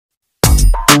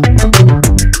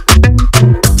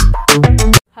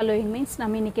Hello inmates,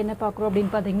 நம்ம இன்னைக்கு என்ன பார்க்குறோம்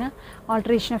அப்படின்னு பார்த்தீங்கன்னா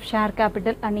alteration of share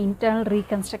capital and internal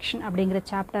reconstruction அப்படிங்கிற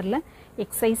சாப்டரில்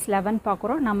exercise 11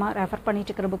 பார்க்குறோம். நம்ம ரெஃபர்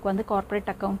பண்ணிட்டு இருக்கிற புக் வந்து corporate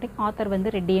accounting, ஆத்தர்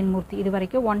வந்து ரெட்டியன் மூர்த்தி. இது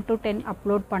வரைக்கும் 1 to 10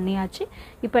 அப்லோட் பண்ணியாச்சு.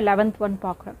 இப்போ 11th ஒன்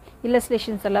பார்க்குறோம்.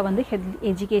 இல்லஸ்ட்ரேஷன்ஸ் எல்லாம் வந்து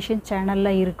எஜுகேஷன்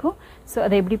சேனலில் இருக்கும். ஸோ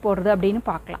அதை எப்படி போடுறது அப்படின்னு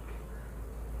பார்க்கலாம்.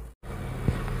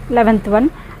 11th one,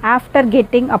 after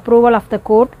getting approval of the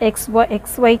court,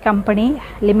 XY Company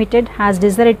Limited has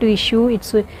decided to issue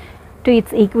to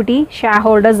its equity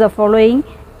shareholders the following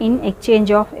in exchange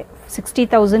of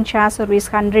 60,000 shares or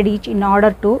 100 each in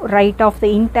order to write off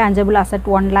the intangible asset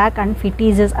 1 lakh and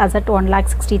fictitious asset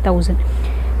 1,60,000.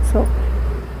 So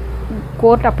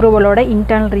court approval oda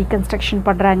internal reconstruction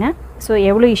பண்றாங்க. So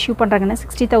எவ்வளவு issue பண்றாங்கன்னா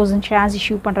 60,000 shares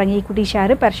issue பண்றாங்க. equity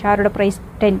share per share ஓட price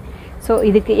 10. So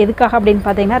இதுக்கு எதுக்காக அப்படின்னு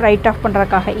பார்த்தீங்கன்னா right of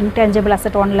பண்ணுறதுக்காக இன்டேஞ்சபிள்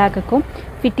அசட் 1 லேக்குக்கும்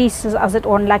ஃபிட்டிஸ் அசட்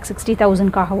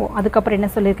 1,60,000க்காகவும். அதுக்கப்புறம் என்ன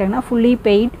சொல்லியிருக்காங்கன்னா fully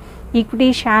paid equity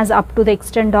shares up to the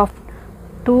extend of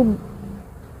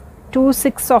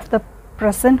 2/6 of the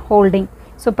present holding.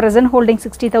 So present holding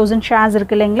 60,000 shares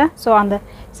இருக்குது இல்லைங்களா. ஸோ அந்த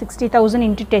 60,000 ×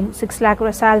 10 6 lakh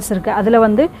ஷேர்ஸ் இருக்குது. அதில்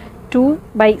வந்து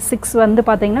 2/6 வந்து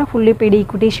பார்த்தீங்கன்னா ஃபுல்லி பெய்டு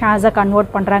ஈக்விட்டி ஷேர்ஸை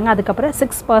கன்வெர்ட் பண்ணுறாங்க. அதுக்கப்புறம்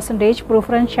 6%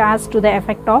 preference shares to the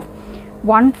effect of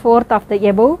 1/4 of the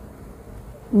above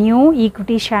new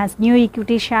equity shares. New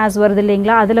equity shares வருது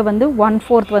இல்லைங்களா, அதில் வந்து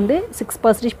 1/4 வந்து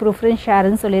 6% ப்ரிஃபரன்ஸ்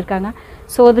ஷேர்னு சொல்லியிருக்காங்க.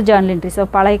 ஸோ அது ஜேர்னல் என்ட்ரி. ஸோ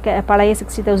பழைய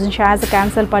 60,000 ஷேர்ஸை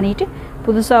கேன்சல் பண்ணிவிட்டு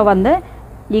புதுசாக வந்து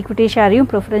ஈக்விட்டி ஷேரையும்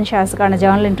ப்ரிஃபரன்ஸ் ஷேர்ஸுக்கான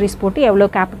ஜேர்னல் என்ட்ரிஸ் போட்டு எவ்வளோ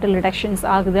கேபிட்டல் ரிடக்ஷன்ஸ்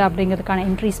ஆகுது அப்படிங்கிறதுக்கான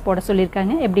என்ட்ரிஸ் போட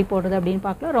சொல்லியிருக்காங்க. எப்படி போடுறது அப்படின்னு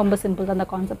பார்க்கலாம். ரொம்ப சிம்பிள், அந்த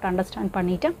கான்செப்ட் அண்டர்ஸ்டாண்ட்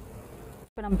பண்ணிவிட்டு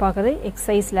இப்போ நம்ம பார்க்குறது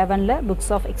exercise 11ல் books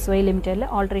of XY லிமிட்டடில்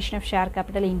alteration of share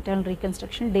capital internal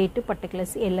reconstruction date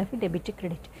particulars LF debit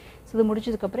credit. So இது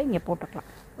முடிச்சதுக்கப்புறம் இங்கே போட்டுக்கலாம்.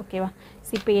 ஓகேவா.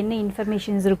 ஸோ இப்போ என்ன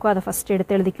இன்ஃபர்மேஷன்ஸ் இருக்கோ அதை ஃபஸ்ட்டு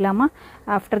எடுத்து எழுதிக்கலாமா.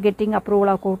 After getting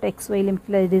approval of court XY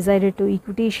லிமிட்டில் decided to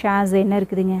equity shares என்ன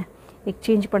இருக்குதுங்க,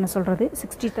 எக்ஸ்சேஞ்ச் பண்ண சொல்கிறது.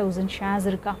 60,000 ஷேர்ஸ்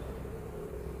இருக்கா.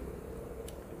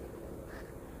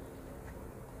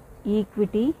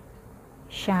 ஈக்விட்டி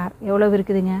ஷேர் எவ்வளோ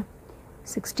இருக்குதுங்க,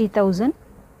 60,000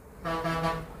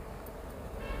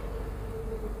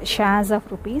 shares of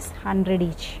rupees 100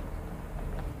 each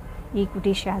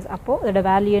equity shares. அப்போ இதோட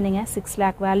வேல்யூ என்னங்க, 6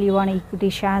 lakh வேல்யூவான equity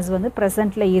shares வந்து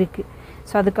ப்ரெசென்ட்டில் இருக்குது.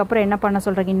 ஸோ அதுக்கப்புறம் என்ன பண்ண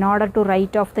சொல்கிறாங்க, in order to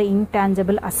write off the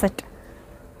intangible asset.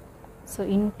 So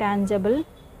intangible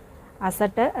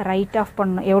asset-ஐ right of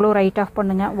பண்ணணும். எவ்வளோ ரைட் ஆஃப்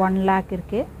பண்ணுங்க, 1 lakh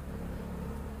இருக்குது.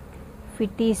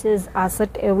 fictitious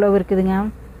asset எவ்வளோ இருக்குதுங்க,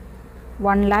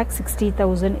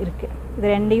 1,60,000 இருக்குது. இது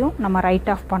ரெண்டையும் நம்ம ரைட்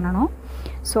ஆஃப் பண்ணணும்.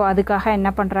 ஸோ அதுக்காக என்ன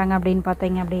பண்ணுறாங்க அப்படின்னு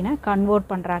பார்த்தீங்க அப்படின்னா கன்வெர்ட்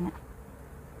பண்ணுறாங்க.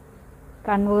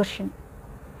 கன்வர்ஷன்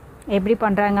எப்படி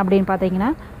பண்ணுறாங்க அப்படின்னு பார்த்தீங்கன்னா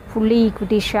ஃபுல்லி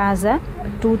ஈக்விட்டி ஷேர்ஸை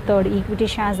 2/3 ஈக்விட்டி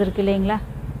ஷேர்ஸ் இருக்குது இல்லைங்களா.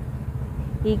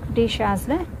 ஈக்விட்டி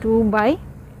ஷேர்ஸில் 2/6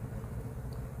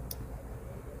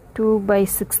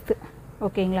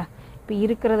 ஓகேங்களா. இப்போ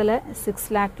இருக்கிறதுல 6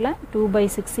 lakhல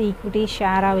 2/6 ஈக்விட்டி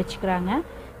ஷேராக வச்சுக்கிறாங்க.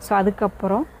 ஸோ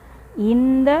அதுக்கப்புறம்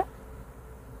இந்த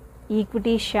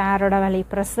ஈக்விட்டி ஷேரோட வேல்யூ,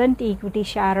 ப்ரெசன்ட் ஈக்விட்டி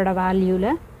ஷேரோட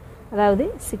வேல்யூவில், அதாவது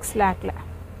 6 lakhல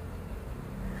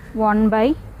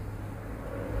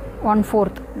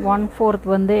 1/4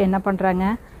 வந்து என்ன பண்ணுறாங்க,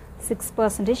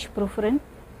 6% ப்ரிஃபரன்ஸ்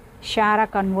ஷேராக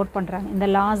கன்வெர்ட் பண்ணுறாங்க. இந்த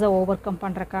லாஸை over come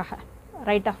பண்ணுறக்காக,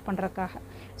 right of பண்ணுறக்காக.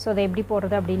 So அதை எப்படி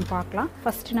போடுறது அப்படின்னு பார்க்கலாம்.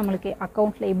 ஃபஸ்ட்டு நம்மளுக்கு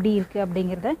அக்கௌண்ட்டில் எப்படி இருக்குது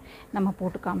அப்படிங்கிறத நம்ம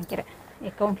போட்டு காமிக்கிறேன்.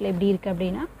 அக்கௌண்ட்டில் எப்படி இருக்குது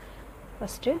அப்படின்னா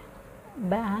first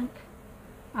bank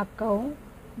account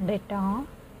data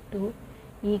to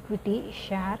equity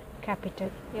share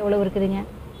capital எவ்வளோ இருக்குதுங்க,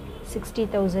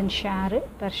 60,000 share.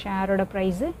 Per ஷேரோட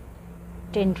price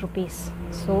 10 rupees.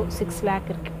 So 6 lakh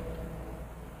இருக்குது.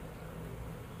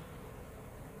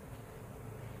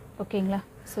 ஓகேங்களா.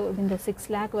 ஸோ இந்த 6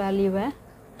 lakh வேல்யூவை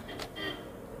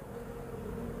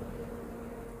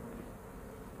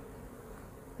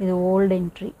இது ஓல்டு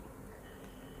என்ட்ரி.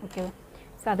 ஓகேவா.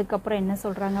 ஸோ அதுக்கப்புறம் என்ன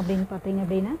சொல்கிறாங்க அப்படின்னு பார்த்தீங்க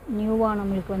அப்படின்னா நியூவாக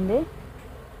நம்மளுக்கு வந்து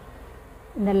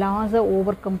இந்த லாஸை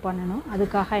ஓவர் கம் பண்ணணும்.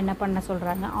 அதுக்காக என்ன பண்ண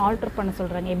சொல்கிறாங்க, ஆல்ட்ரு பண்ண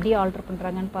சொல்கிறாங்க. எப்படி ஆல்ட்ரு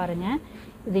பண்ணுறாங்கன்னு பாருங்கள்.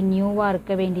 இது நியூவாக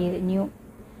இருக்க வேண்டியது. New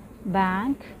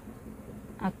bank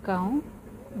account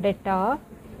data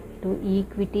to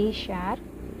equity share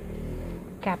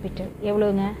capital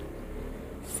எவ்வளோங்க,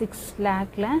 6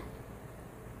 lakhல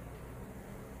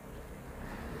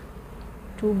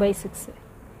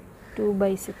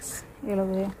 2/6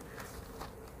 எவ்வளவு,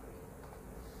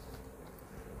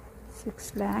 6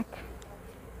 lakh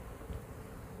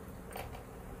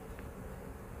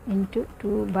into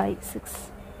 2/6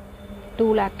 2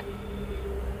 lakh.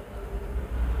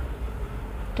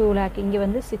 2 lakh இங்கே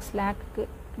வந்து 6 lakhக்கு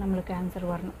நம்மளுக்கு ஆன்சர்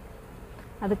வரணும்.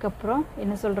 அதுக்கப்புறம்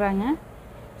என்ன சொல்கிறாங்க,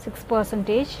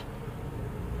 6%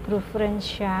 preference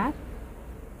share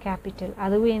capital.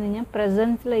 அதுவும் என்னங்க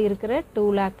presentல இருக்கிற 2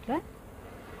 lakhல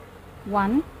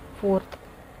 1/4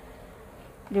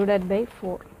 divided by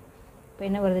 4. இப்போ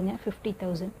என்ன வருதுங்க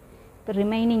 50,000. இப்போ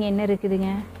ரிமைனிங் என்ன இருக்குதுங்க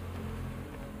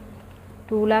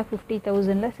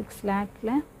 2,50,000ல 6 lakhல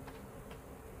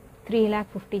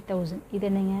 3,50,000. இது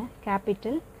என்னங்க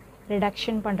கேபிட்டல்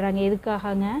ரிடக்ஷன் பண்ணுறாங்க.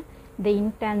 எதுக்காகங்க இந்த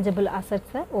இன்டான்ஜிபிள்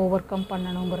அசட்ஸை ஓவர் கம்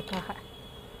பண்ணணுங்கிறதுக்காக.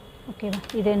 ஓகேவா?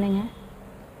 இது என்னங்க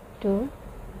 2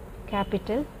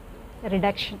 கேபிட்டல்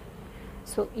ரிடக்ஷன்.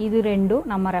 ஸோ இது ரெண்டும்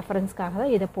நம்ம ரெஃபரன்ஸ்க்காக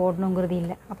தான் இதை போடணுங்கிறது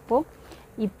இல்லை. அப்போது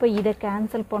இப்போ இதை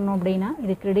கேன்சல் பண்ணோம் அப்படின்னா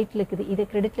இது கிரெடிட்டில் இருக்குது, இதை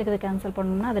கிரெடிட்டில் இருக்கிறத கேன்சல்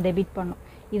பண்ணணும்னா அதை டெபிட் பண்ணும்.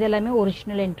 இதெல்லாமே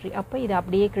ஒரிஜினல் என்ட்ரி. அப்போ இதை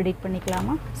அப்படியே கிரெடிட்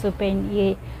பண்ணிக்கலாமா? ஸோ இப்போ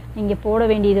நீங்கள் போட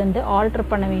வேண்டியது வந்து ஆல்ட்ரு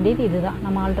பண்ண வேண்டியது இதுதான்.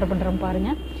 நம்ம ஆல்ட்ரு பண்ணுறோம்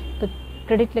பாருங்கள். இப்போ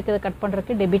கிரெடிட்டில் இருக்கிறத கட்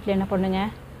பண்ணுறதுக்கு டெபிட்டில் என்ன பண்ணுங்க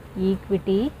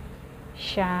equity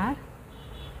share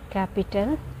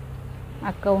capital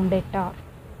account debtor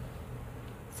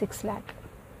 6 lakh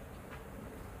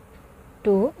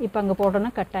 2. இப்போ அங்கே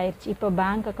போட்டோன்னா கட் ஆயிடுச்சு. இப்போ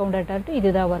பேங்க் அக்கௌண்ட் டெட்டார்ட்டு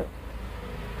இதுதான் வரும்.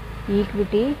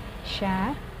 ஈக்விட்டி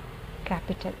ஷேர்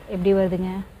கேபிட்டல் எப்படி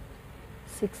வருதுங்க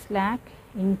 6 lakh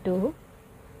into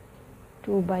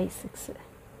 2/6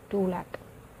 2 lakh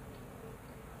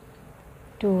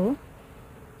 2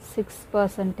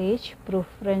 6%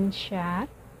 preference share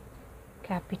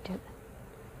capital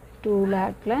 2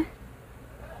 lakhல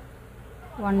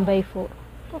 1/4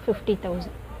 இப்போ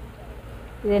 50,000.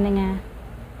 இது என்னங்க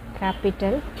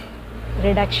கேபிட்டல்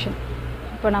ரிடக்ஷன்.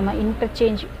 இப்போ நம்ம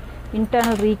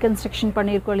இன்டர்னல் ரீகன்ஸ்ட்ரக்ஷன்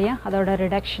பண்ணியிருக்கோம் இல்லையா, அதோட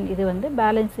ரிடக்ஷன். இது வந்து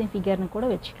பேலன்ஸிங் ஃபிகர்னு கூட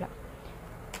வச்சுக்கலாம்.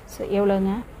 ஸோ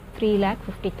எவ்வளோங்க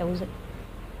 3,50,000.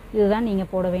 இதுதான் நீங்கள்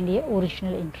போட வேண்டிய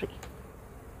ஒரிஜினல் என்ட்ரி.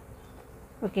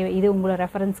 ஓகே, இது உங்களை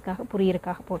ரெஃபரன்ஸ்க்காக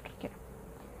புரியறதுக்காக போட்டிருக்கேன்.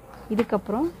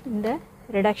 இதுக்கப்புறம் இந்த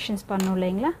ரிடக்ஷன்ஸ் பண்ணோம்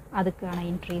இல்லைங்களா, அதுக்கான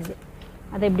என்ட்ரிஸு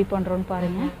அதை எப்படி பண்ணுறோன்னு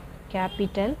பாருங்கள்.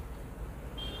 Capital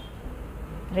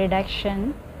reduction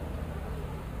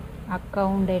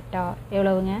account debtor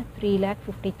எவ்வளவுங்க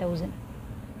 3,50,000.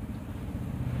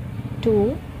 2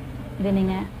 இது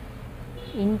நீங்கள்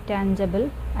இன்டான்ஜிபிள்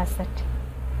அசட்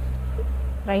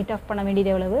ரைட் ஆஃப் பண்ண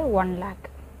வேண்டியது எவ்வளவு 1 lakh.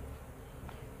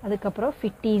 அதுக்கப்புறம்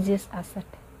ஃபிக்டீசியஸ்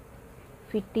அசட்.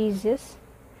 ஃபிக்டீசியஸ்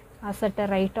அசட்டை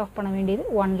ரைட் ஆஃப் பண்ண வேண்டியது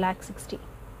 1,60,000.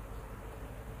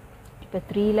 இப்போ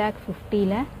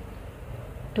 3,50,000ல்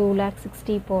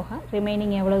 2,60,000 போக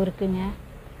ரிமைனிங் எவ்வளோ இருக்குங்க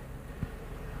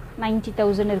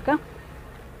 90,000 இருக்கா.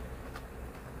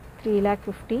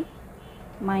 3,50,000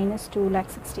 minus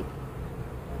 2,60,000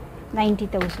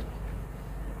 90,000.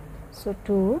 ஸோ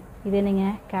 2 இது என்னங்க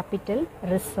கேபிட்டல்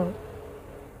ரிசர்வ்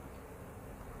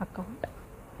அக்கௌண்ட்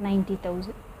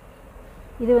 90,000.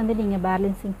 இது வந்து நீங்கள்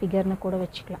பேலன்சிங் ஃபிகர்னு கூட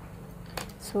வச்சுக்கலாம்.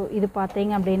 ஸோ இது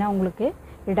பார்த்தீங்க அப்படின்னா உங்களுக்கு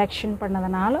ரிடக்ஷன்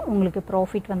பண்ணதுனால உங்களுக்கு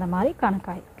ப்ராஃபிட் வந்த மாதிரி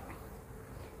கணக்காயிருக்கு.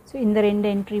 ஸோ இந்த 2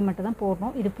 என்ட்ரி மட்டும் தான்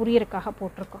போடணும். இது புரியறதுக்காக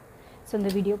போட்டிருக்கோம். ஸோ இந்த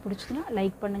வீடியோ பிடிச்சிதுன்னா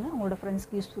லைக் பண்ணுங்கள், உங்களோட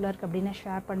ஃப்ரெண்ட்ஸ்க்கு யூஸ்ஃபுல்லாக இருக்குது அப்படின்னா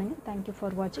ஷேர் பண்ணுங்கள். தேங்க்யூ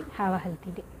ஃபார் வாட்சிங். Have a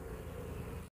healthy day.